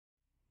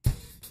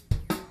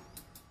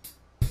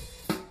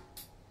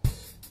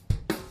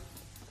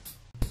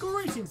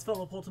Greetings,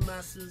 fellow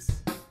Poltermasters.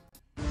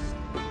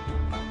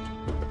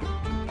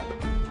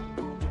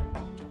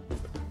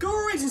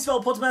 Greetings,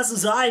 fellow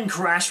Poltermasters. I'm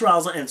Crash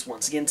Rowsell, and it's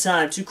once again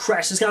time to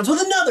crash the skies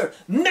with another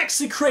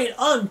MexiCrate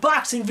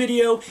unboxing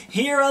video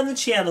here on the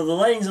channel. The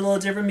lighting's a little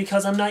different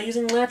because I'm not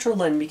using natural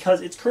lighting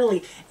because it's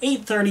currently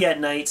 8:30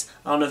 at night.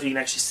 I don't know if you can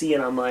actually see it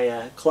on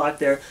my clock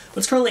there, but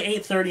it's currently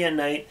 8:30 at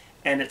night,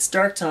 and it's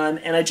dark time,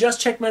 and I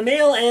just checked my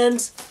mail,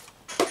 and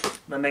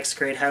my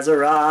MexiCrate has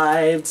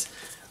arrived.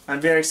 I'm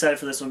very excited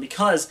for this one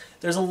because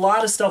there's a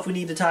lot of stuff we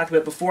need to talk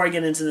about before I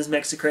get into this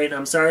MexiCrate, and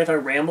I'm sorry if I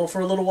ramble for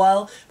a little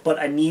while, but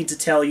I need to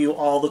tell you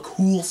all the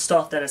cool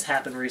stuff that has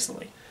happened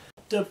recently.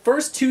 The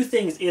first two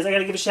things is I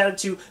gotta give a shout out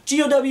to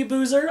GOW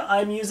Boozer.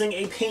 I'm using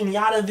a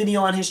Pinata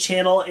video on his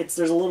channel. There's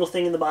a little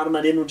thing in the bottom.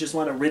 I didn't just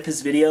want to rip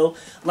his video.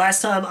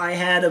 Last time I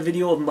had a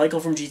video of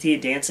Michael from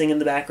GTA dancing in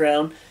the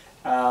background.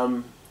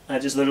 I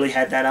just literally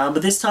had that on.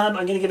 But this time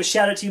I'm gonna give a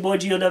shout out to you, boy,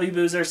 GOW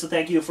Boozer, so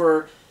thank you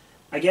for,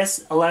 I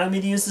guess, allowing me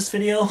to use this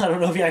video. I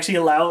don't know if you actually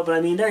allow it, but I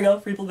mean, there you go,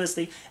 free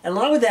publicity. And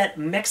along with that,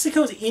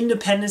 Mexico's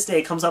Independence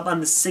Day comes up on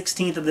the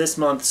 16th of this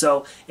month,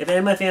 so if any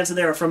of my fans are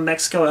there are from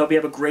Mexico, I hope you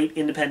have a great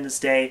Independence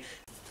Day.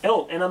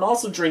 Oh, and I'm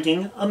also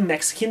drinking a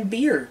Mexican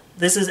beer.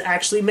 This is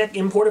actually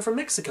imported from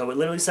Mexico. It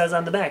literally says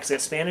on the back. It's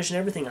got Spanish and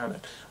everything on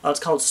it. It's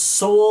called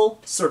Sol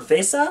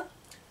Cerveza,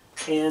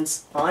 and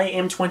I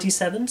am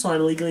 27, so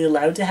I'm legally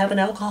allowed to have an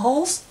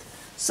alcohols.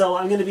 So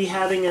I'm going to be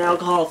having an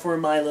alcohol for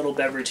my little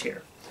beverage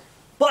here.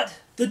 But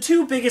the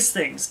two biggest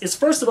things is,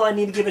 first of all, I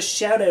need to give a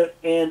shout out,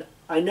 and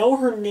I know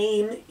her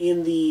name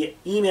in the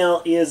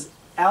email is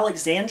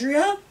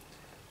Alexandria,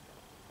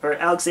 or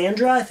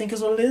Alexandra, I think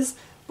is what it is,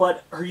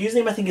 but her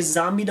username I think is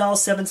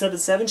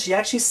ZombieDoll777. She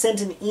actually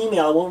sent an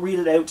email. I won't read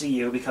it out to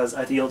you because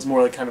I feel it's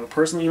more like kind of a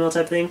personal email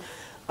type thing.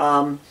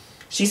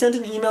 She sent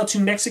an email to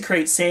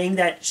MexiCrate saying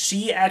that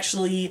she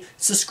actually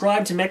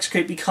subscribed to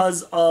MexiCrate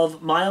because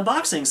of my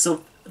unboxing.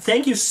 So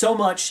thank you so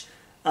much,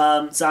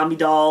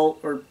 ZombieDoll,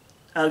 or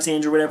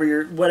Alexandra,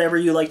 whatever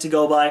you like to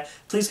go by.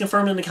 Please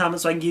confirm in the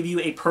comments so I can give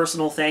you a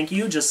personal thank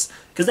you, just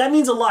because that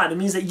means a lot. It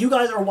means that you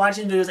guys are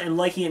watching videos and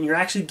liking it, and you're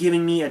actually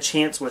giving me a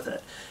chance with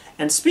it.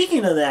 And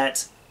speaking of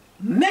that,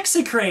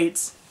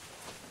 MexiCrate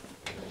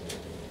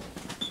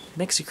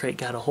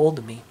got a hold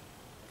of me.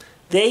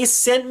 They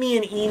sent me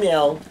an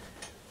email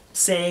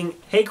saying,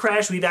 "Hey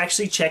Crash, we've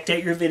actually checked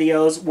out your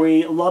videos.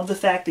 We love the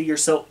fact that you're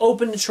so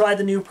open to try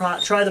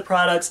the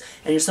products,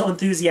 and you're so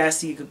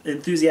enthusiastic about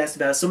it."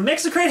 So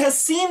MexiCrate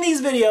has seen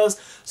these videos.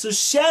 So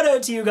shout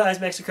out to you guys,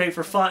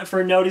 MexiCrate,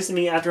 for noticing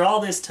me after all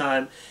this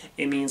time.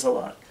 It means a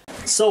lot.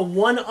 So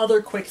one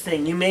other quick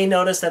thing, you may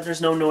notice that there's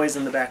no noise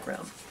in the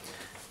background.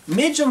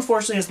 Midge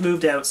unfortunately has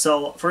moved out.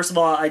 So first of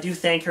all, I do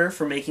thank her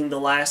for making the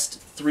last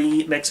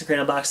 3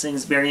 MexiCrate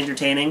unboxings very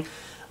entertaining.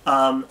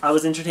 I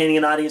was entertaining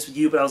an audience with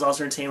you, but I was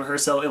also entertaining with her,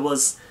 so it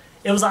was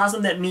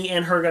awesome that me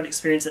and her got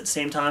experience at the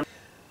same time.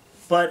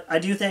 But I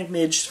do thank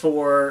Midge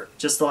for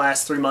just the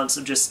last 3 months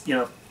of just, you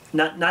know,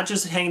 not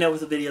just hanging out with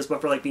the videos, but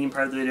for like being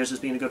part of the videos,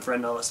 just being a good friend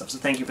and all that stuff. So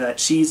thank you for that.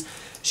 She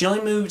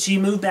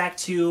moved back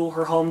to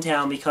her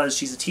hometown because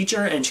she's a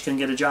teacher and she couldn't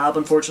get a job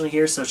unfortunately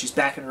here, so she's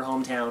back in her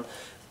hometown.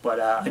 But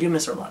I do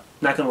miss her a lot,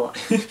 not gonna lie.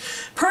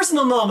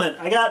 Personal moment.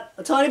 I got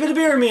a tiny bit of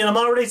beer in me and I'm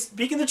already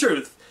speaking the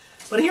truth.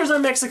 But here's our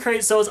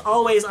MexiCrate, so as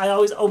always, I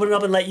always open it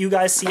up and let you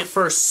guys see it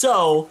first.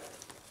 So,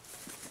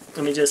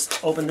 let me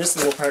just open this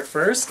little part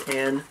first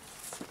and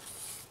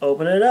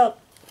open it up.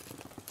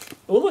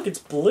 Oh, look, it's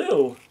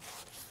blue.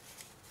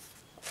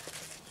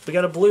 We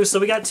got a blue, so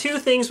we got 2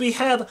 things. We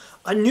have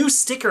a new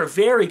sticker,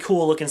 very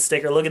cool looking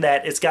sticker. Look at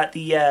that. It's got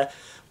the,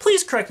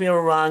 please correct me if I'm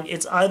wrong,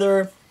 it's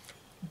either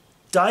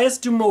Dias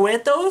de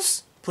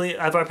Muertos, please,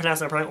 if I pronounced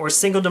that right, or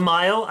Cinco de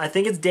Mayo. I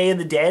think it's Day of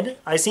the Dead.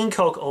 I seen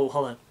Coke. Oh,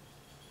 hold on.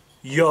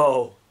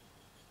 Yo,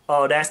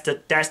 oh, that's the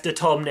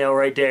thumbnail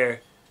right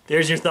there.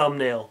 There's your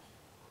thumbnail.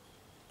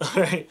 All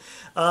right,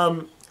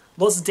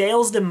 Los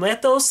Deos de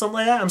Muertos, something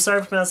like that. I'm sorry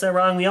if I pronounced that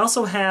wrong. We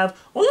also have,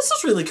 oh, this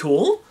is really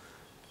cool.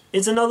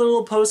 It's another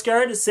little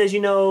postcard. It says, you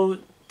know,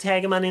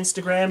 tag him on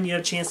Instagram. You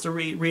have a chance to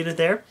read it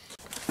there.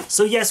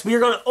 So yes, we are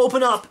going to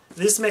open up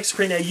this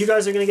MexiCrate now. You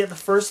guys are going to get the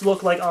first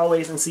look like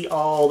always and see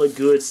all the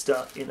good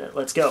stuff in it.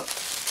 Let's go.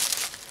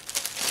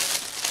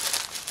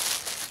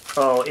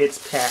 Oh, it's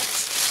packed.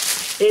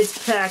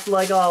 It's packed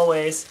like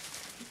always.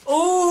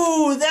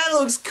 Oh, that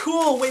looks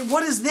cool. Wait,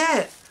 what is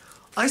that?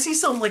 I see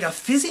something like a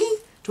fizzy?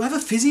 Do I have a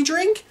fizzy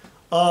drink?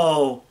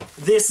 Oh,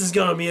 this is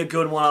going to be a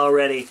good one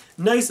already.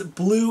 Nice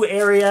blue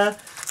area.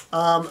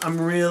 I'm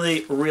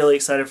really, really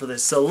excited for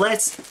this. So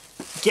let's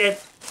get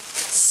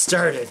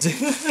started.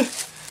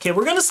 Okay,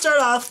 we're going to start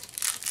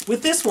off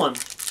with this one.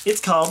 It's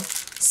called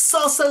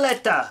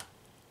Salsaleta.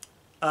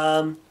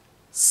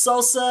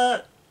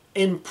 Salsa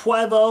en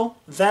Pueblo,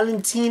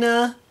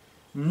 Valentina.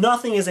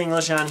 Nothing is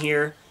English on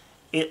here.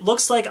 It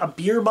looks like a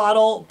beer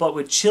bottle, but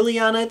with chili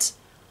on it.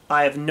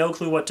 I have no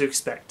clue what to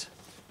expect.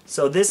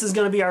 So this is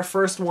going to be our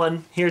first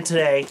one here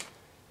today.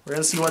 We're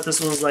going to see what this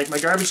one's like. My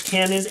garbage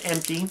can is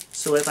empty,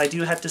 so if I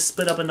do have to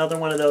split up another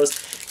one of those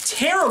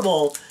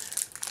terrible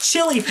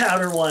chili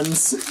powder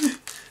ones,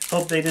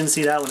 Hope they didn't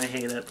see that when I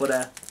hate it, but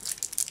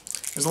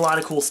there's a lot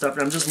of cool stuff.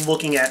 And I'm just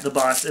looking at the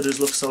box. It just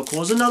looks so cool.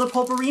 There's another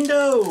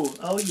Pulparindo.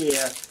 Oh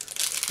yeah.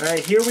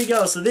 Alright, here we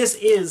go. So this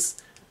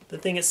is the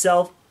thing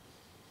itself.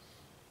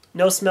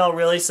 No smell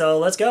really, so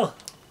let's go.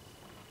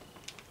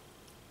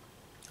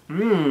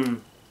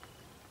 Mmm.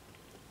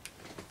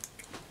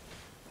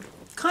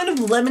 Kind of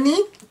lemony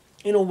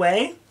in a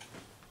way.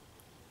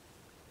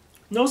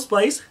 No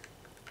spice.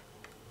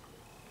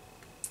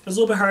 It's a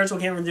little bit hard, so I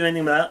can't really do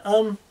anything about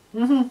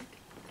it.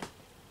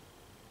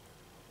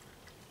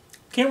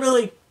 Can't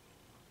really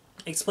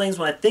explain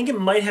what I think it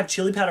might have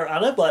chili powder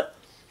on it, but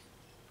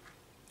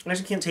I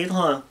actually can't taste,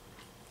 huh?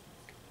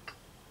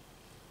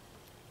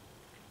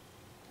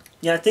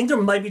 Yeah, I think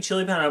there might be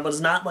chili powder, but it's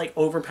not like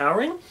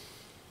overpowering.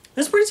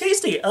 It's pretty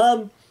tasty.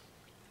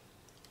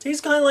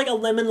 Tastes kind of like a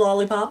lemon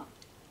lollipop.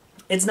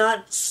 It's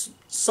not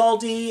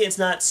salty. It's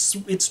not.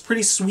 It's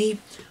pretty sweet.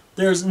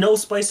 There's no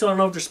spice, so I don't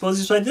know if they're supposed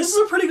to be spicy. This is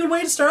a pretty good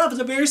way to start off. It's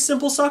a very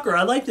simple sucker.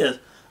 I like this.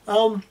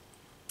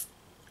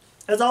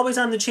 As always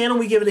on the channel,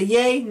 we give it a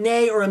yay,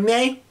 nay, or a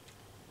may.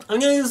 I'm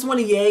gonna give this one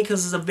a yay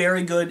because it's a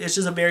very good. It's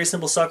just a very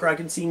simple sucker. I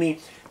can see me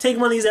taking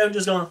one of these out and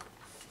just going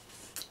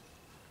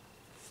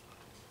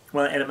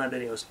when I edit my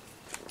videos.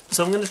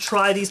 So I'm gonna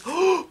try these.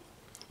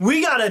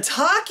 We got a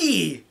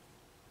Taki!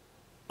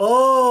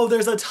 Oh,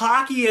 there's a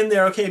Taki in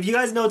there. Okay, if you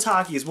guys know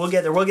Takis, we'll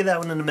get there. We'll get that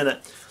one in a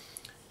minute.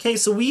 Okay,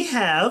 so we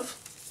have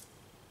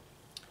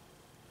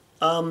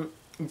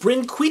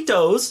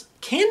Brinquitos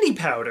candy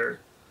powder.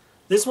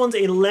 This one's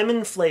a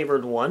lemon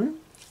flavored one.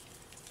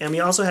 And we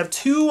also have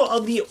 2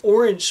 of the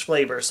orange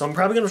flavor. So I'm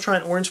probably going to try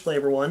an orange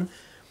flavor one.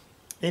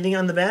 Anything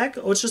on the back?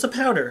 Oh, it's just a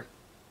powder.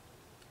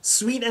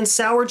 Sweet and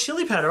sour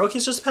chili powder. Okay,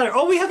 it's just a powder.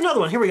 Oh, we have another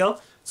one. Here we go.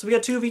 So we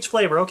got 2 of each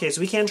flavor. Okay, so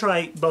we can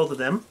try both of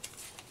them.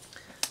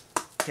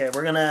 Okay,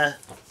 we're gonna...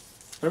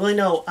 I don't really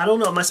know. I don't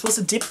know. Am I supposed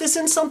to dip this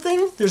in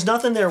something? There's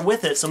nothing there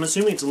with it, so I'm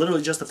assuming it's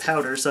literally just a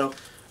powder. So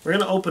we're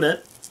gonna open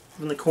it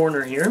from the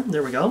corner here.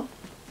 There we go.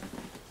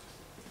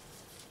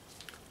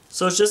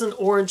 So it's just an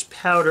orange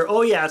powder.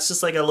 Oh yeah, it's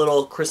just like a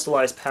little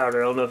crystallized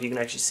powder. I don't know if you can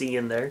actually see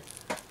in there.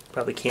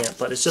 Probably can't,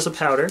 but it's just a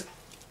powder.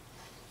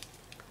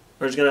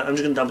 I'm just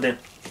gonna dump it in.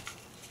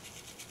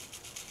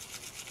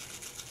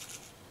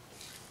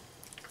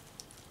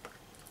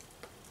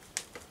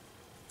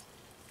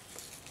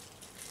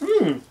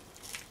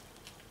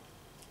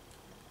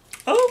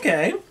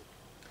 Okay.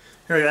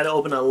 Here, I gotta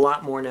open a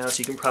lot more now so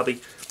you can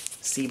probably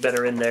see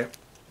better in there.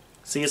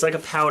 See, it's like a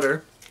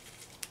powder.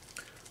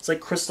 It's like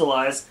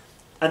crystallized.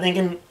 I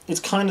think it's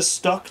kind of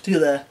stuck to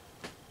the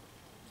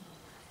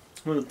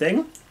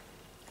thing.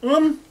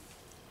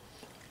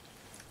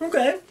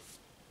 Okay.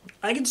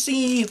 I can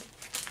see...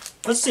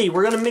 Let's see,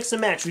 we're gonna mix and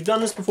match. We've done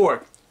this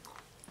before.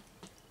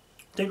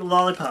 Take a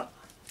lollipop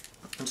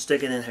and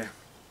stick it in here.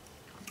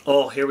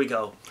 Oh, here we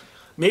go.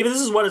 Maybe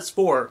this is what it's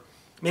for.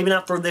 Maybe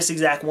not for this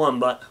exact one,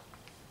 but...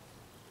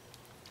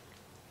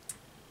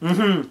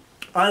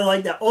 I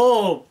like that.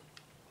 Oh!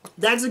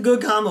 That's a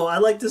good combo. I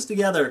like this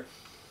together.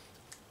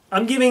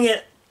 I'm giving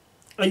it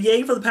a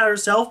yay for the powder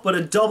itself, but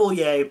a double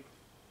yay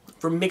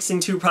for mixing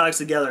 2 products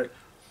together.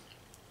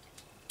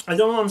 I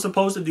don't know if I'm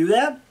supposed to do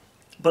that,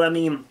 but I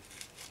mean,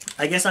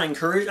 I guess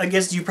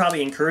you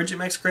probably encourage it,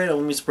 MexiCrate. I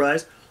wouldn't be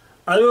surprised.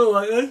 I really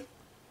like it.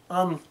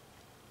 I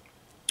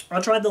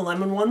tried the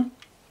lemon one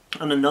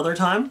on another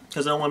time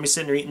because I don't want to be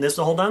sitting here eating this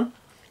the whole time.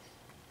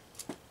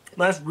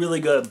 That's really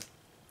good.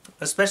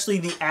 Especially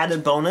the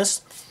added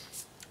bonus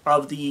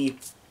of the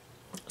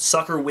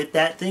sucker with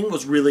that thing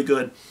was really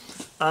good.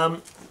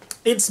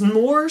 It's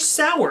more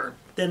sour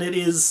than it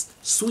is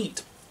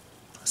sweet.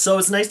 So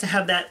it's nice to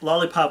have that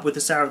lollipop with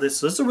the sour of this.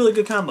 So it's a really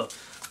good combo.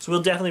 So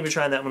we'll definitely be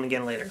trying that one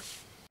again later.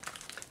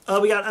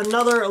 We got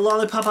another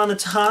lollipop on the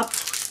top.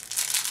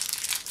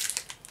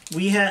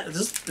 We have...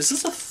 Is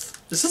this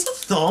a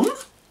thumb?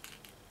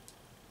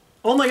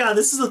 Oh my god,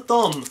 this is a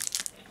thumb.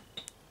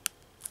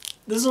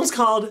 This one's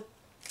called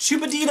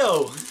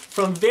Chupadito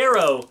from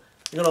Vero.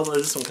 I'm gonna open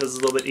this one because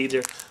it's a little bit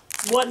easier.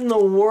 What in the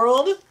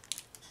world?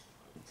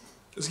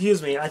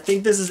 Excuse me, I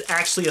think this is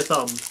actually a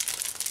thumb.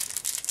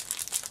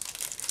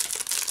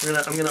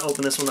 I'm gonna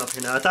open this one up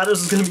here now. I thought this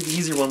was gonna be the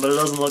easier one, but it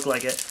doesn't look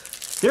like it.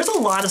 There's a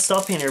lot of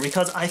stuff in here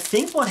because I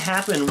think what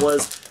happened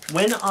was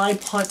when I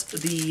put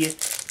the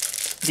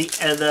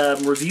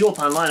review up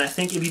online, I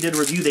think if you did a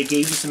review, they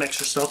gave you some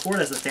extra stuff for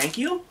it as a thank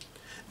you.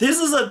 This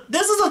is a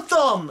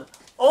thumb.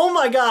 Oh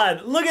my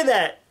god, look at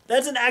that.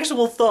 That's an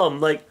actual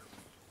thumb. Like,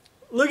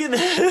 look at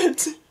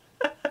that.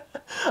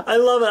 I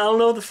love it. I don't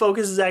know if the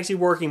focus is actually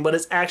working, but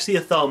it's actually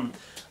a thumb.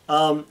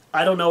 I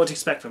don't know what to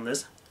expect from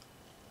this.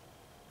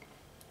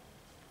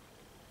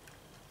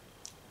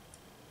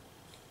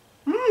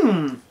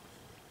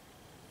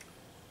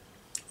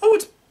 Oh,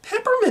 it's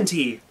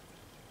pepperminty.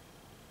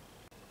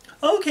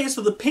 Okay,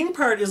 so the pink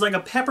part is like a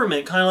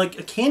peppermint, kind of like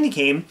a candy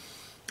cane.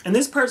 And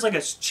this part's like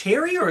a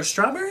cherry or a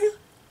strawberry?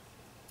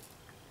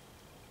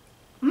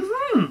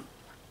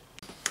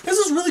 This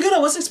is really good. I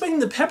wasn't expecting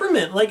the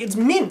peppermint. Like, it's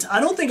mint.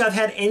 I don't think I've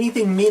had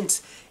anything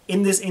mint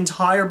in this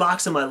entire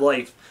box in my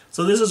life.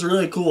 So this is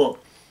really cool.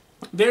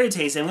 Very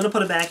tasty. I'm going to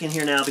put it back in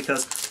here now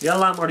because we got a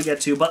lot more to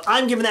get to. But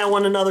I'm giving that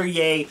one another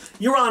yay.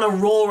 You're on a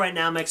roll right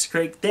now,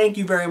 MexiCrate. Thank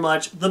you very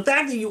much. The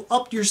fact that you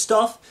upped your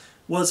stuff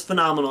was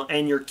phenomenal,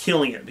 and you're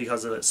killing it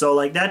because of it. So,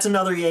 like, that's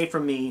another yay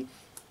from me.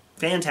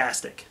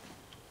 Fantastic.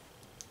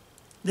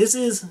 This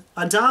is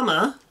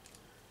Adama,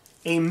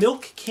 a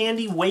milk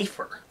candy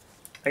wafer.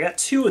 I got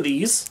 2 of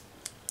these.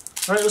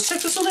 Alright, let's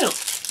check this one out.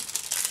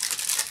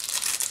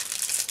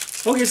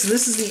 Okay, so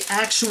this is the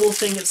actual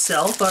thing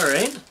itself.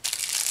 Alright.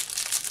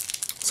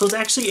 So it's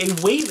actually a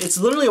wafer. It's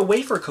literally a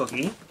wafer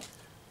cookie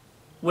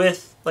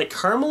with, like,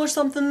 caramel or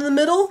something in the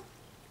middle.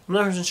 I'm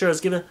not even sure.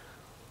 Let's give it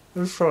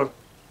a try.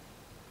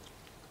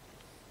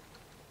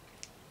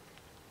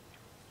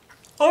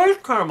 Oh,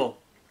 it's caramel.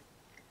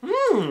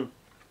 Mmm.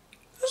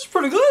 This is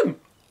pretty good.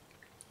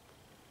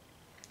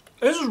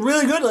 This is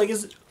really good. Like,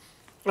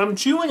 I'm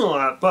chewing a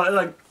lot, but,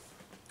 like,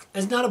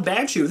 it's not a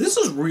bad chew. This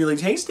is really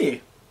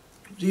tasty.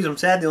 Jeez, I'm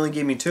sad they only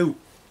gave me 2.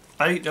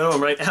 I eat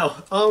them right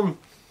now.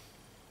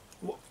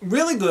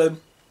 Really good.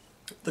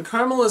 The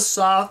caramel is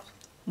soft.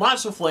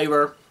 Lots of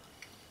flavor.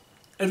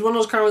 It's one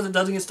of those caramels that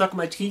doesn't get stuck in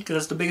my teeth, because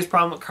that's the biggest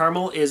problem with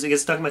caramel, is it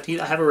gets stuck in my teeth.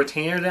 I have a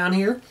retainer down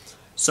here,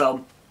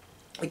 so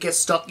it gets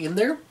stuck in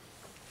there.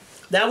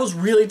 That was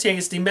really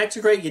tasty.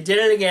 MexiCrate, you did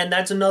it again.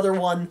 That's another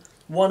one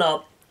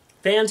up.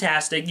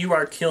 Fantastic. You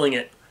are killing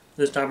it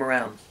this time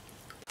around.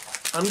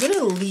 I'm going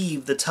to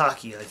leave the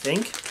Taki, I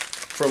think,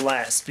 for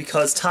last,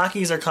 because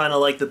Takis are kind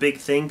of like the big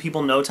thing.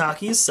 People know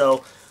Takis,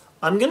 so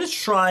I'm going to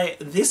try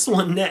this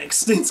one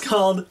next. It's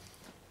called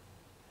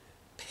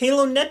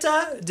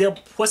Peloneta del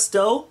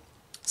Puesto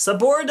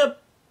Sabor de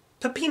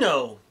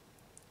Pepino.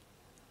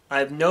 I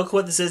have no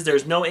clue what this is.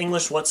 There's no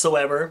English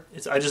whatsoever.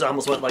 I just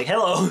almost went like,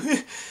 hello.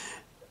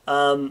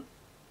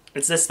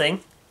 It's this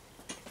thing.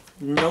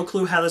 No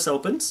clue how this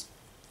opens.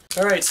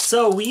 Alright,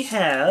 so we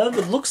have,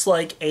 it looks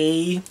like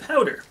a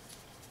powder.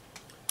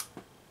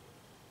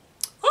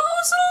 Oh,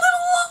 it's a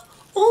little,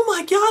 oh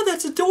my god,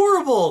 that's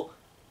adorable.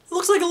 It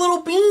looks like a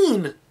little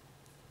bean.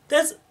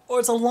 Or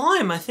it's a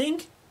lime, I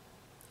think.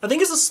 I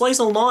think it's a slice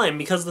of lime,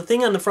 because the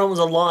thing on the front was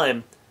a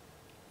lime.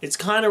 It's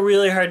kind of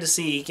really hard to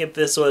see if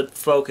this would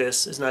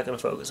focus. It's not going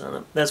to focus on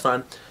it. That's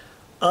fine.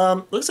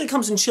 Looks like it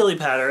comes in chili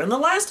powder. And the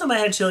last time I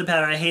had chili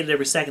powder, I hated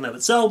every second of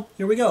it. So,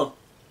 here we go.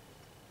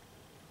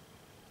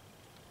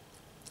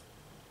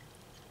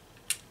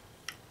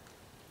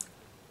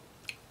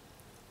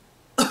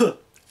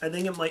 I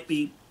think it might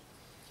be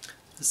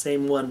the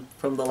same one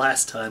from the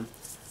last time.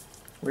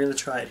 We're going to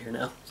try it here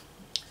now.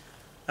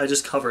 I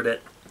just covered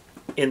it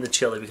in the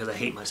chili because I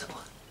hate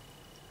myself.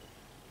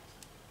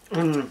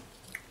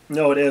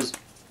 No, it is.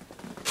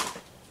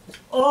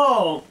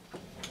 Oh!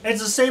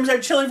 It's the same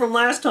exact chili from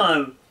last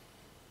time.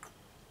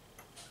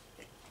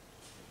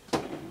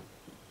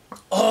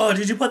 Oh,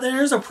 did you put that in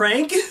as a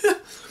prank?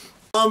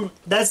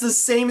 That's the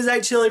same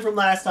exact chili from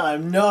last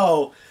time.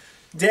 No.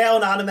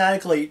 Down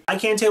automatically. I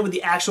can't tell what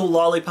the actual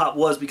lollipop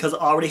was because it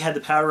already had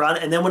the powder on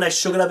it, and then when I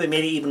shook it up, it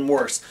made it even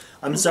worse.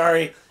 I'm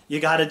sorry. You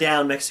got it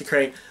down,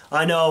 MexiCrate.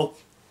 I know.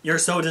 You're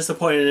so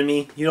disappointed in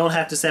me. You don't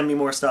have to send me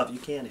more stuff. You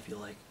can if you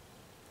like.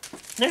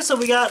 Next up,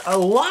 we got a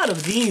lot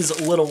of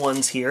these little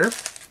ones here.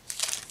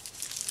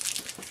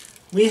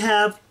 We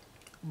have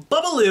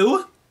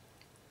Bubbaloo,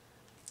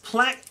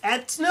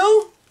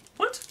 Platano.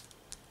 What?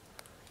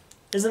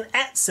 There's an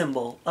at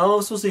symbol. Oh,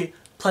 it's supposed to be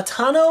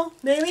Platano,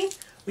 maybe?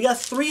 We got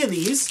 3 of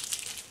these.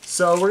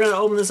 So we're going to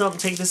open this up and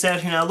take this out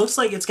here now. It looks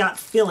like it's got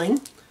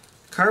filling.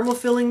 Caramel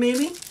filling,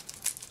 maybe?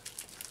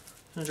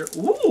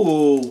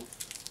 Ooh,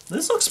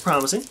 this looks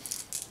promising.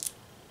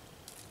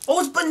 Oh,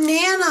 it's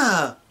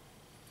banana!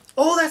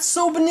 Oh, that's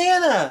so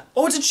banana!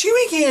 Oh, it's a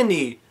chewy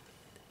candy!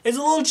 It's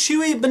a little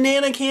chewy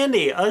banana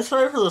candy. I'm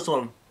sorry for this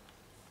one.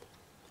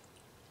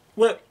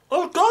 What?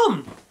 Oh,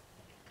 gum!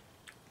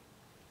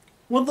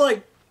 With,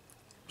 like,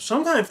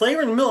 some kind of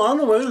flavor in the middle. I don't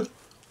know what it is.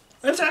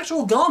 It's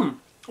actual gum.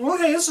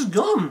 Okay, this is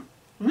gum.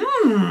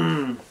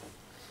 Mmm.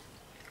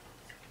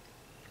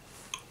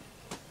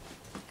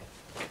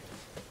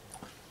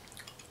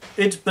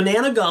 It's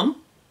banana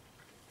gum.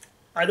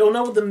 I don't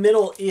know what the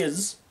middle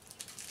is.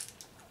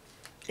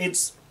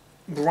 It's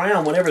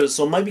brown, whatever it is.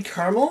 So it might be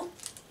caramel.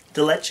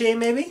 De leche,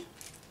 maybe?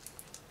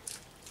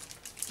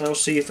 I'll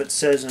see if it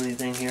says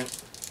anything here.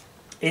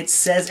 It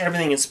says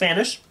everything in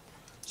Spanish,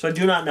 so I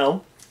do not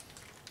know.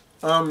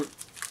 We're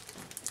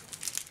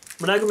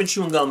not going to be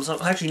chewing gum,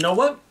 so actually, you know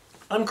what?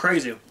 I'm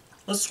crazy.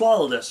 Let's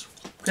swallow this.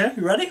 Okay,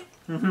 you ready?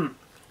 I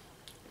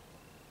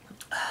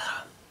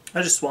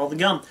just swallowed the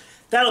gum.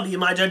 That'll be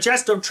my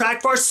digestive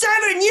tract for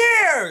 7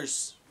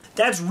 years!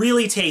 That's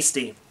really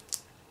tasty.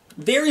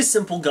 Very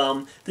simple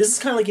gum. This is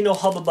kind of like, you know,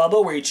 Hubba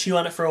Bubba, where you chew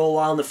on it for a little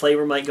while and the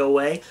flavor might go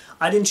away.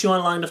 I didn't chew on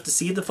it long enough to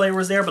see if the flavor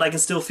was there, but I can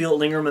still feel it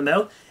linger in my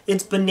mouth.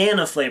 It's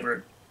banana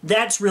flavored.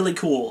 That's really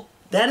cool.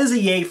 That is a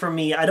yay for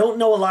me. I don't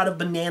know a lot of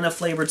banana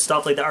flavored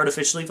stuff, like the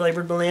artificially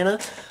flavored banana,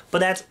 but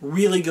that's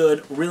really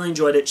good. Really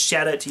enjoyed it.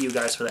 Shout out to you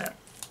guys for that.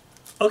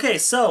 Okay,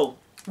 so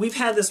we've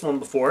had this one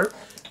before.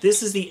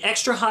 This is the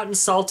extra hot and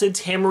salted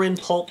tamarind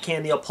pulp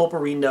candy, a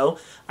pulparindo.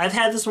 I've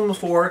had this one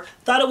before.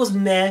 Thought it was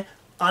meh.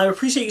 I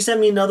appreciate you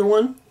sending me another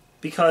one,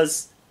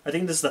 because I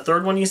think this is the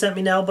third one you sent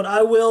me now, but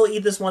I will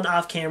eat this one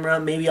off camera.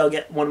 Maybe I'll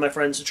get one of my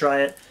friends to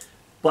try it.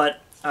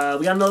 But we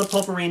got another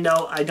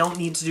Pulparindo. I don't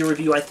need to do a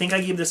review. I think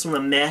I gave this one a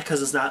meh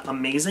because it's not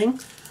amazing.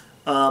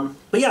 But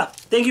yeah,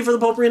 thank you for the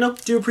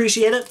Pulparindo. Do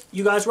appreciate it.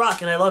 You guys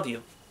rock, and I love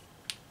you.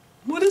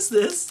 What is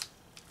this?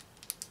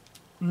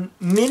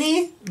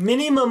 Mini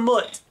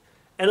Mammoth.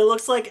 And it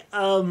looks like,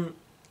 what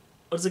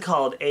is it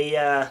called?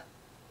 A,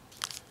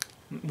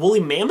 woolly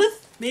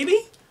mammoth, maybe?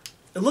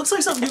 It looks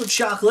like something to do with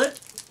chocolate.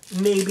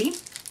 Maybe.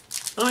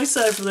 I'm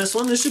excited for this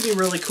one. This should be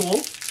really cool.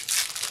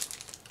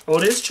 Oh,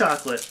 it is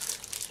chocolate.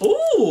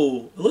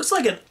 Ooh, it looks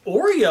like an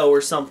Oreo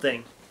or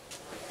something.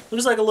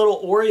 Looks like a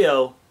little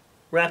Oreo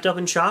wrapped up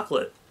in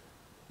chocolate.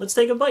 Let's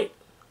take a bite.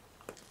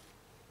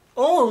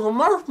 Oh, it's a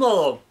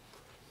marshmallow.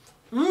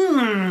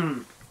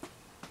 Mmm.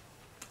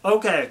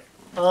 Okay.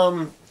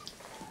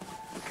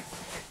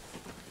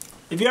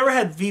 If you ever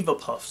had Viva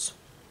Puffs,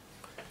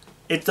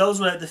 it's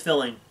those without the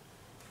filling.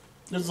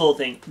 This little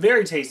thing.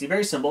 Very tasty,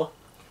 very simple.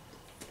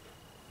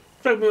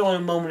 Took me only a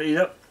moment to eat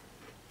it.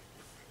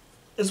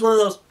 It's one of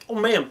those, oh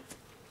man,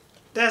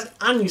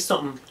 I need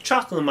something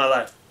chocolate in my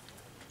life.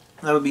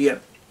 That would be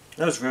it.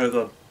 That was really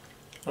good.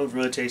 That was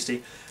really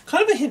tasty.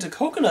 Kind of a hint of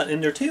coconut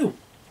in there too.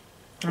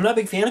 I'm not a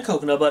big fan of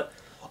coconut, but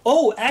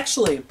oh,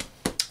 actually,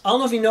 I don't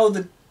know if you know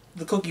the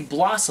cookie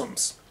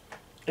Blossoms.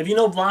 If you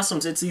know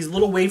Blossoms, it's these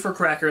little wafer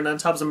cracker and on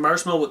top is a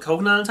marshmallow with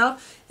coconut on top.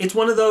 It's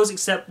one of those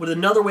except with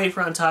another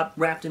wafer on top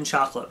wrapped in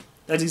chocolate.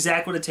 That's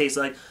exactly what it tastes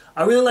like.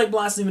 I really like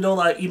Blossoms even though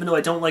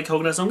I don't like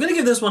coconut, so I'm going to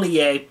give this one a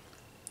yay.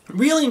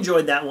 Really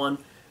enjoyed that one.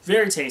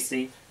 Very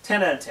tasty.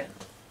 10 out of 10.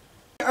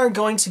 We are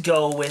going to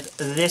go with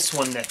this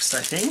one next,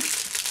 I think.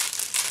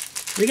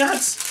 We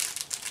got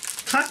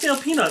cocktail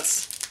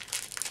peanuts.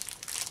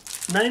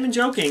 Not even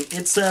joking.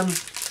 It's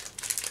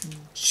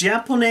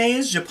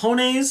Japonese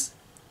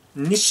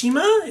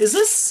Nishima? Is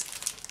this?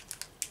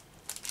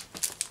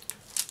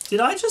 Did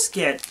I just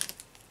get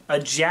a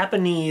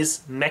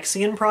Japanese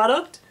Mexican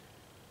product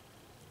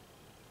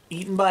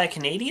eaten by a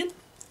Canadian?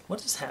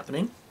 What is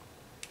happening?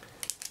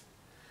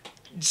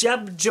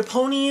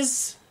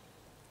 Japanese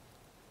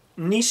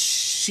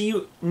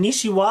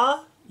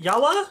Nishiyama?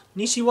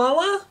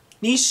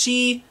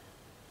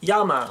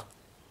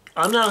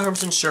 I'm not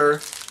 100%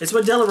 sure. It's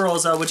with Della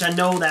Rosa, which I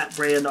know that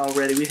brand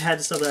already. We've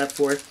had stuff like that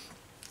before.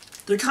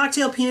 Their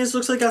cocktail peanuts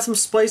looks like got some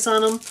spice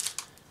on them.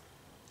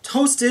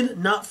 Toasted,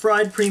 not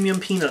fried premium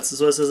peanuts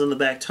is what it says on the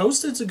back.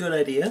 Toasted's a good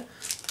idea.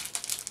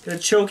 Got a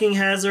choking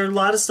hazard. A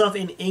lot of stuff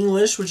in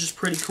English, which is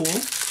pretty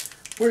cool.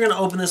 We're going to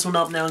open this one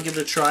up now and give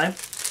it a try.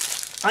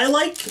 I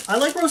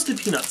like roasted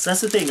peanuts.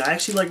 That's the thing. I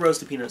actually like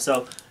roasted peanuts.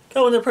 So,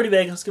 go in there pretty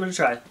big. Let's give it a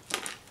try.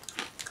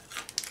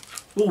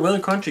 Ooh, really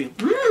crunchy.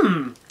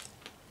 Mmm!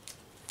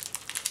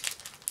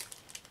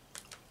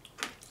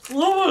 A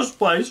little bit of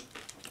spice.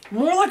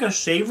 More like a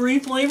savory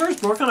flavor.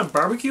 It's more kind of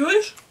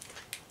barbecue-ish.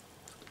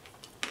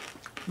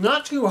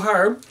 Not too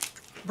hard.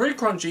 Pretty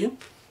crunchy.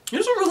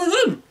 These are really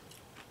good.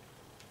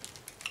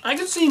 I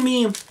could see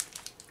me,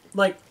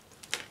 like,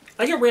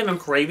 I get random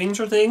cravings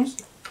for things.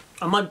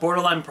 I'm like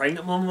borderline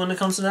pregnant when it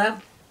comes to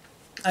that.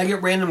 I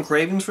get random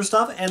cravings for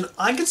stuff, and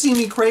I could see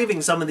me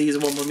craving some of these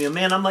at one point.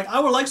 Man, I'm like, I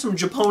would like some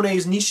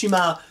Japonese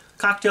Nishima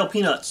cocktail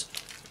peanuts.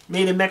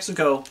 Made in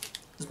Mexico.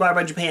 Inspired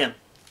by Japan.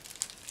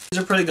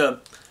 These are pretty good.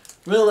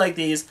 Really like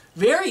these.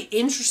 Very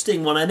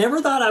interesting one. I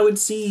never thought I would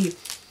see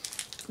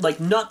like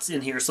nuts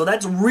in here, so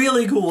that's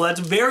really cool. That's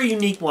a very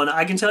unique one.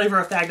 I can tell you for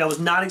a fact I was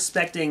not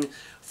expecting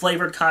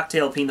flavored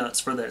cocktail peanuts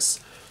for this.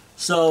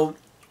 So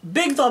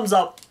big thumbs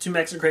up to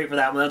MexiCrate for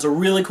that one. That's a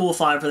really cool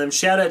find for them.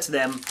 Shout out to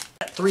them.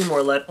 3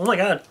 more left. Oh my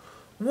god.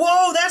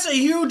 Whoa, that's a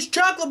huge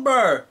chocolate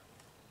bar.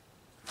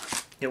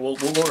 Yeah, we'll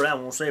go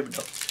around. We'll save it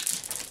though.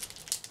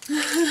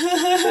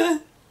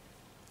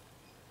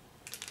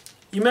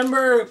 You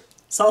remember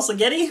Salsa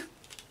Getty?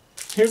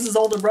 Here's his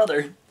older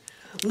brother.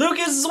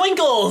 Lucas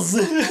Zwinkles!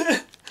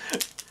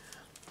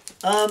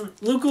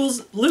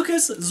 Lucas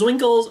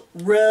Zwinkles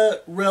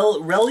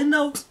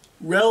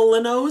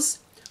Relinos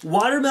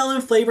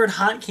watermelon flavored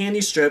hot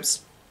candy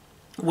strips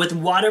with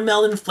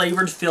watermelon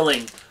flavored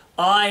filling.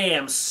 I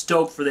am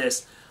stoked for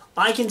this.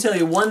 I can tell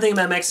you one thing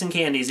about Mexican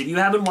candies. If you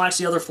haven't watched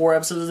the other 4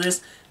 episodes of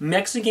this,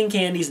 Mexican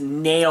candies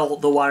nail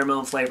the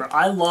watermelon flavor.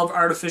 I love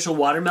artificial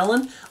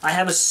watermelon. I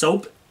have a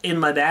soap in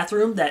my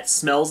bathroom that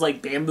smells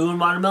like bamboo and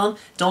watermelon.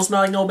 Don't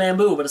smell like no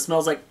bamboo, but it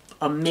smells like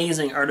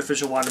amazing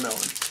artificial watermelon.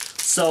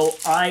 So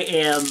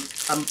I'm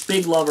a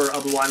big lover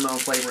of the watermelon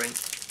flavoring.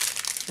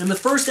 In the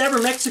first ever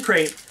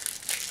MexiCrate,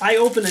 I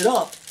opened it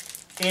up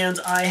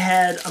and I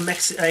had a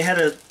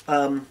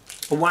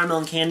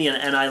watermelon candy in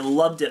it, and I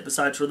loved it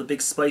besides for the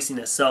big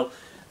spiciness. So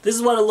this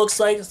is what it looks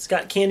like. It's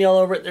got candy all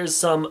over it. There's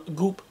some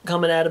goop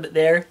coming out of it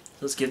there.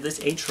 Let's give this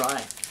a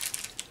try.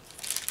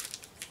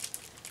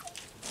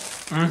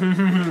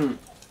 Mm-hmm.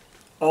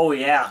 Oh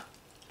yeah.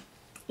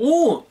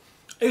 Ooh,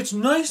 it's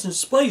nice and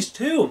spiced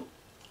too.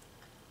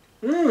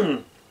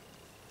 Mmm.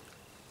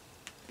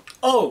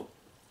 Oh,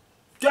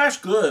 that's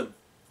good.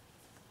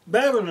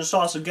 Better than the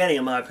Salsa Getty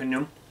in my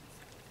opinion.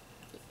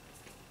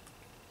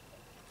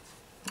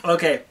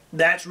 Okay,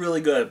 that's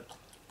really good.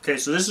 Okay,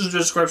 so this is the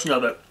description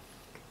of it.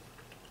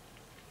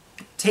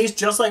 Tastes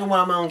just like a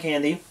watermelon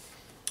candy.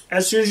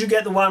 As soon as you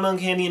get the watermelon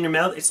candy in your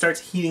mouth, it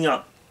starts heating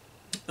up.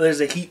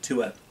 There's a heat to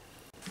it.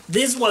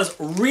 This was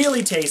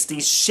really tasty.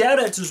 Shout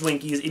out to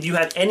Zwinkies. If you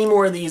have any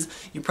more of these,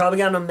 you probably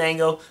got them a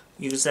mango,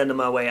 you can send them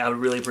my way. I would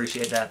really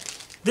appreciate that.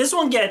 This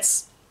one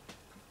gets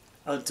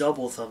a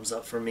double thumbs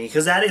up for me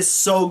because that is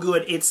so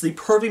good. It's the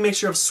perfect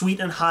mixture of sweet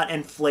and hot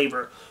and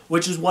flavor,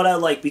 which is what I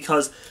like,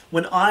 because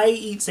when I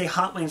eat, say,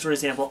 hot wings, for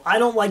example, I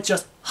don't like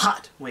just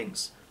hot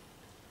wings.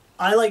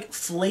 I like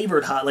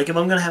flavored hot. Like if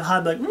I'm going to have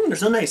hot, I'm like,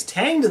 there's a nice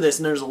tang to this,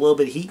 and there's a little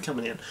bit of heat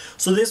coming in.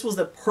 So this was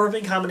the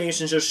perfect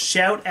combination. Just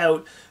shout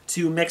out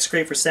to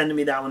MexiCrate for sending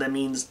me that one. That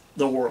means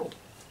the world.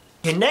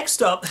 Okay,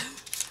 next up,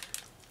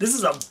 this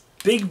is a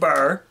big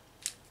bar.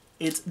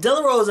 It's De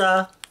La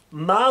Rosa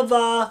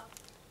MavaBon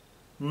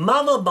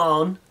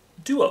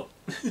Duo.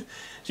 So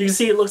you can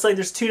see it looks like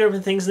there's two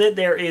different things in it.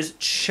 There is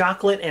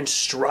chocolate and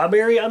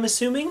strawberry, I'm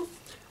assuming.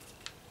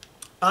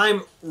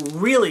 I'm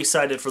really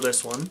excited for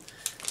this one.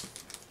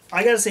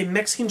 I gotta say,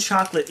 Mexican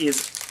chocolate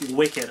is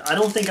wicked. I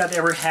don't think I've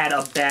ever had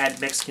a bad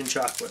Mexican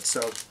chocolate,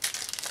 so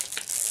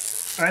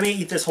I may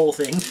eat this whole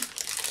thing.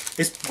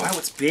 Wow,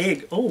 it's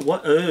big. Oh,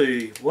 what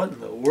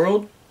in the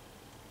world?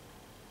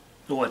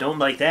 Oh, I don't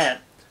like that.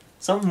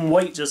 Something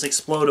white just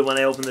exploded when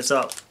I opened this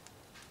up.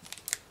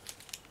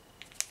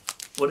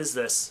 What is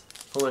this?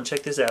 Hold on,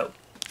 check this out.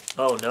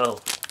 Oh no.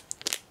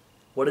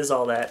 What is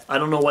all that? I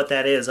don't know what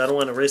that is. I don't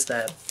want to risk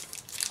that.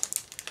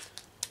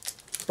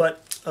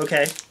 But,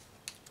 okay.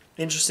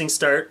 Interesting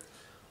start.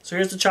 So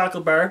here's the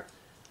chocolate bar.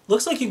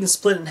 Looks like you can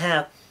split it in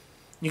half.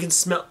 You can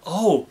smell...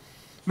 Oh!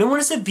 Remember when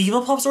I said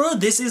Viva Puffs earlier?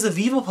 This is a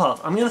Viva Puff.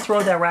 I'm going to throw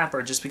out that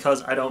wrapper just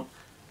because I don't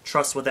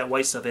trust what that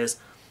white stuff is.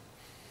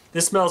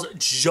 This smells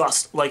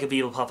just like a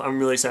Viva Puff. I'm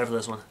really excited for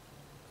this one.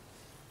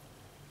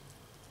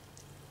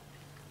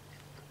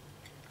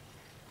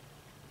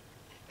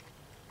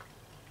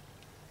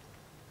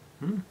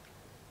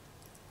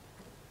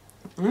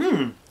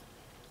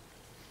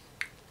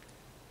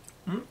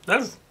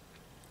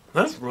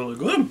 That's really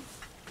good.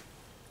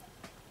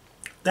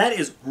 That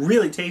is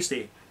really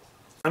tasty.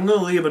 I'm going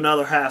to leave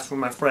another half for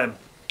my friend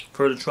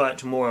for her to try it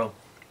tomorrow,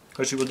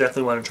 because she will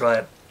definitely want to try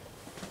it.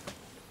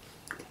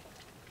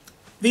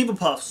 Viva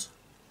Puffs.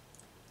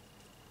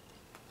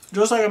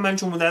 Just like I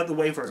mentioned without the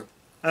wafer.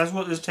 That's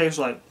what this tastes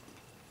like.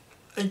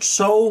 It's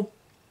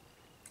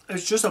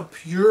just a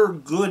pure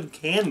good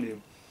candy.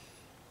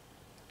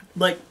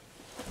 Like,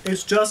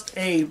 it's just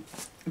a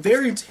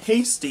very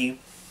tasty,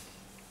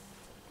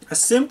 a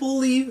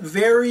simply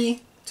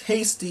very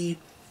tasty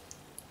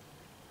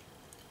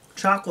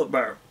chocolate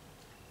bar.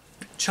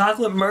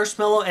 Chocolate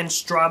marshmallow and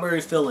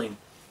strawberry filling.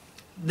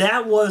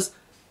 That was,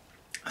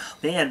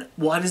 man,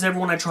 why does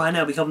everyone I try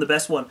now become the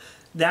best one?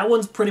 That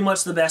one's pretty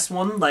much the best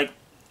one. Like,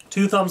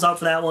 2 thumbs up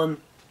for that one.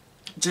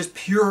 Just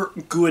pure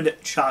good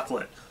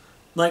chocolate.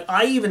 Like,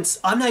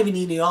 I'm not even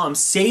eating it all. I'm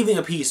saving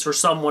a piece for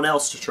someone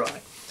else to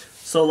try.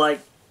 So, like,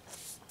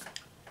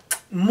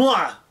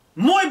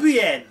 muy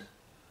bien.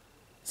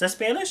 Is that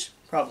Spanish?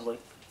 Probably.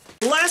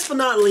 Last but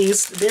not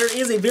least, there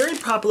is a very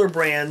popular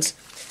brand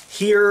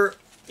here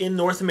in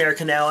North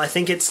America now. I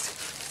think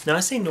it's... Now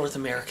I say North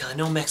America. I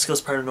know Mexico's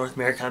part of North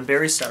America. I'm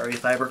very sorry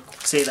if I ever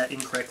say that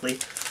incorrectly.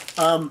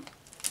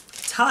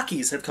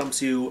 Takis have come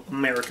to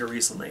America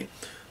recently.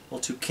 Well,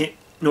 to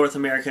North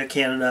America,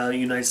 Canada,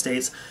 United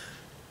States.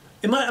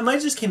 It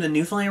might just came to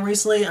Newfoundland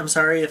recently. I'm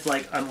sorry if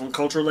like I'm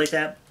uncultured like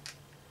that.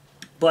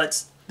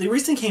 But they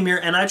recently came here,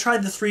 and I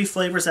tried the 3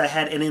 flavors I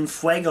had, and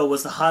Fuego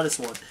was the hottest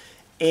one.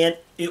 And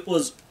it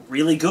was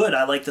really good.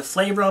 I liked the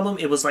flavor of them.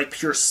 It was like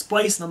pure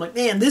spice, and I'm like,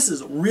 man, this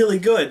is really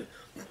good.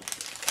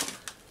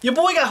 Your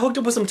boy got hooked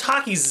up with some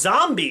Takis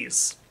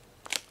zombies.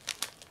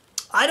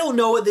 I don't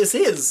know what this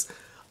is.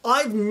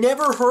 I've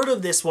never heard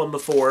of this one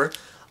before.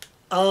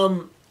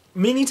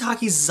 Mini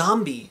Takis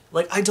zombie.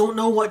 Like, I don't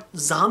know what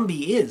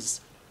zombie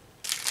is.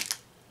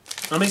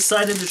 I'm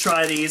excited to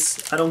try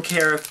these. I don't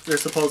care if they're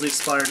supposedly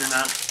expired or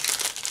not.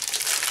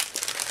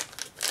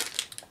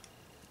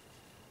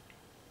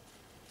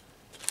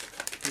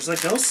 There's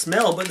like no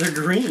smell, but they're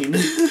green.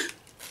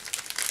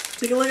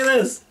 Take a look at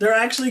this. They're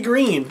actually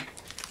green.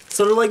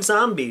 So they're like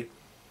zombie.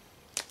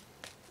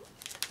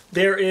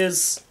 There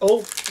is...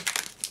 Oh.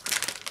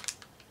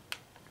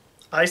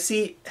 I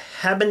see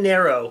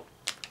habanero.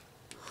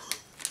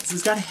 Has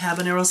this got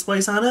habanero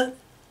spice on it?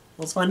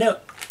 Let's find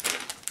out.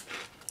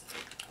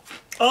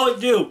 Oh,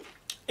 it do.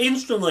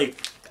 Instantly.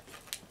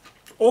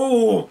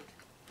 Oh.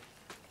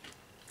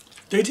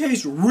 They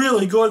taste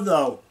really good,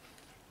 though.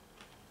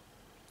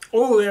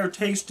 Oh, they're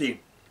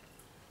tasty.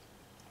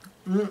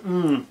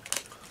 Okay.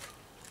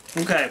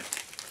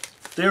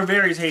 They're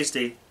very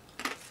tasty.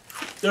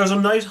 There's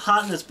a nice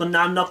hotness, but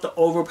not enough to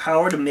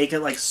overpower to make it,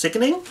 like,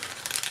 sickening.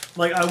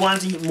 Like, I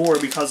wanted to eat more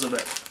because of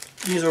it.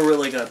 These are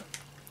really good.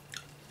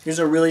 These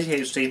are really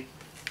tasty.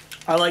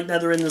 I like that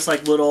they're in this,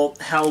 like, little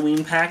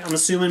Halloween pack. I'm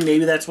assuming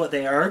maybe that's what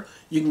they are.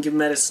 You can give them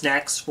that as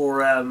snacks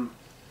for,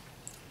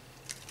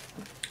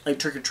 like,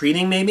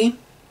 trick-or-treating, maybe.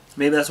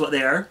 Maybe that's what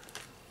they are.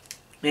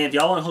 Man, if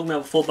y'all want to hook me up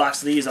with a full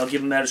box of these, I'll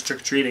give them out as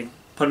trick-or-treating.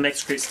 Put a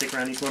MexiCrate sticker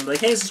on each one. Be like,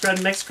 hey, subscribe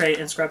to MexiCrate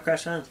and subscribe to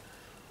Crash Islands.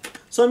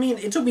 So, I mean,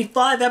 it took me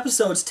 5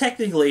 episodes,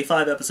 technically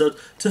 5 episodes,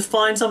 to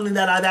find something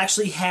that I've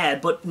actually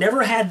had, but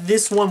never had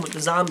this one with the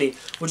zombie,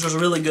 which was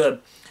really good.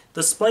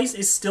 The spice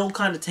is still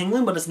kind of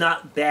tingling, but it's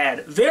not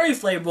bad. Very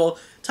flavorful.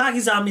 Taki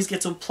Zombies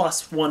gets a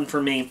 +1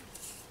 for me.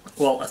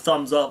 Well, a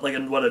thumbs up, like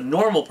what a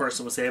normal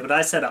person would say, but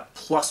I said a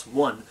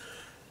 +1.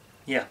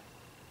 Yeah,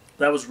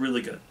 that was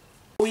really good.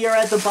 We are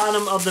at the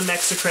bottom of the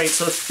MexiCrate,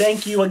 so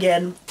thank you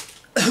again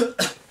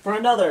for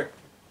another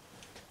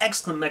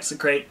excellent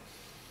MexiCrate.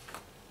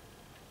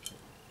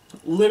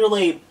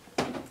 Literally,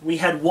 we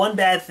had one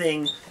bad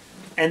thing,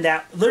 and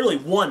that, literally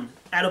one.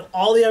 Out of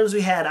all the items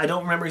we had, I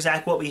don't remember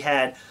exactly what we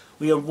had.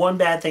 We had one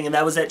bad thing, and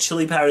that was that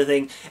chili powder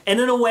thing. And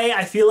in a way,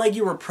 I feel like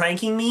you were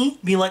pranking me,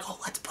 being like, oh,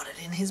 let's put it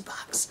in his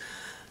box.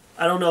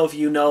 I don't know if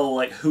you know,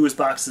 like, whose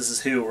box this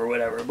is who or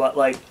whatever, but,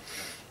 like,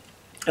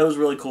 it was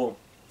really cool.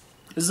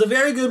 This is a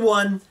very good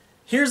one.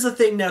 Here's the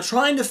thing now,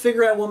 trying to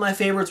figure out what my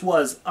favorites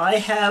was. I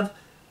have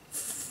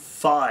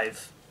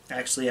 5,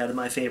 actually, out of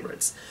my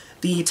favorites.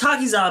 The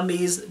Taki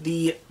Zombies,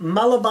 the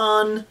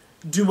Malaban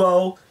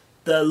Duo,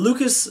 the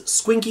Lucas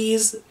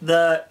Squinkies,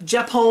 the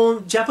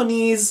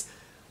Japanese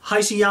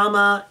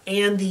Haishiyama,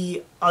 and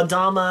the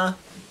Adama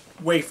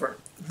Wafer.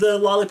 The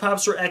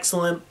lollipops were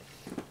excellent.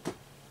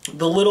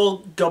 The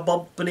little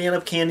banana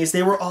candies,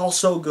 they were all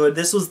so good.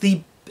 This was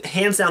the,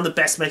 hands down, the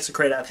best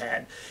MexiCrate I've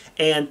had.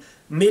 And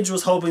Midge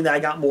was hoping that I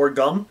got more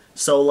gum,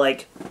 so,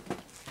 like,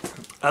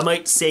 I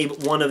might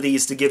save one of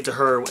these to give to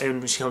her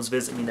when she comes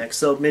visit me next.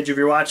 So, Midge, if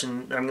you're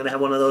watching, I'm going to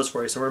have one of those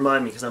for you, so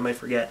remind me, because I might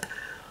forget.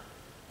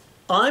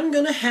 I'm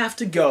going to have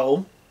to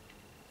go,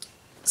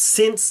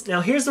 since, now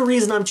here's the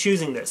reason I'm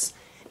choosing this.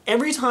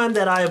 Every time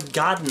that I have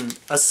gotten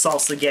a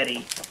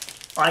salsagetti,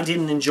 I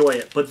didn't enjoy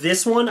it, but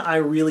this one I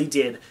really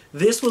did.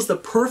 This was the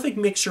perfect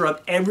mixture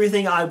of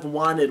everything I've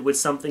wanted with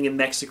something in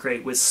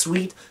MexiCrate, with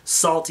sweet,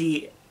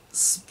 salty,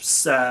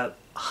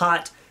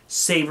 hot,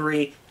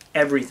 savory,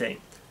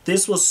 everything.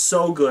 This was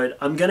so good.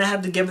 I'm gonna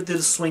have to give it to the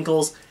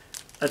Squinkles.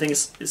 I think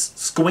it's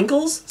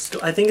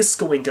Squinkles? I think it's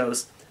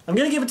Squinkos. I'm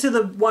gonna give it to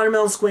the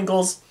watermelon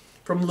Squinkles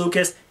from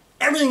Lucas.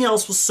 Everything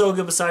else was so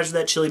good besides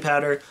that chili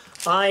powder.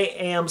 I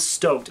am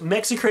stoked.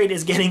 MexiCrate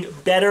is getting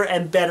better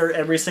and better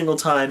every single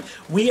time.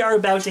 We are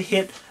about to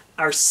hit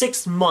our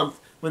 6th month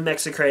with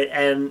MexiCrate,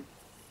 and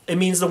it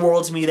means the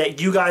world to me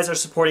that you guys are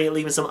supporting it,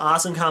 leaving some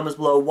awesome comments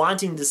below,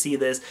 wanting to see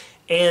this,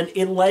 and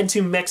it led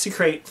to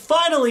MexiCrate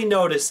finally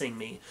noticing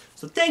me.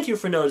 So thank you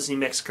for noticing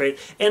MexiCrate.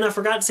 And I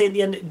forgot to say at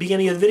the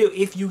beginning of the video,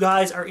 if you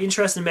guys are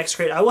interested in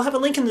MexiCrate, I will have a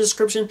link in the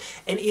description,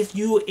 and if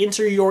you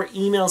enter your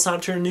email sign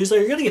up to the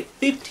newsletter, you're going to get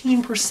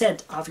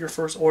 15% off your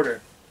first order.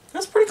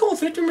 That's pretty cool.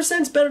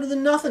 15% is better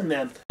than nothing,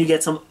 man. You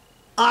get some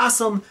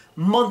awesome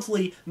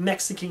monthly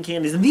Mexican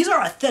candies. And these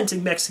are authentic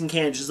Mexican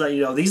candies, just let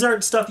you know. These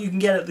aren't stuff you can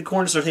get at the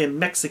corner store saying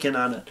Mexican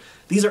on it.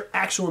 These are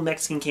actual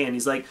Mexican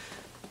candies. Like,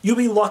 you'll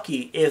be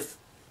lucky if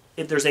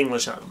there's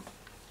English on them.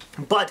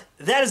 But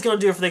that is going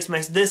to do it for this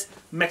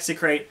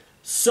MexiCrate.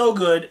 So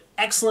good.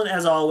 Excellent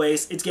as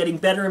always. It's getting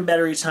better and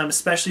better each time,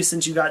 especially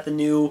since you got the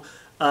new,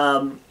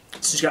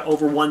 since you got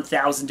over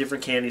 1,000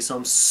 different candies. So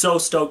I'm so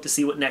stoked to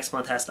see what next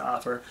month has to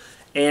offer.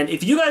 And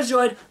if you guys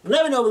enjoyed,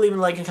 let me know by leaving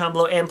a like and comment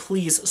below. And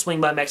please swing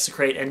by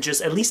MexiCrate and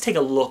just at least take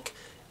a look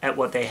at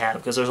what they have,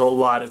 because there's a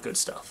lot of good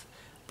stuff.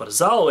 But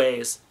as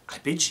always, I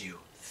bid you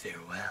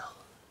farewell.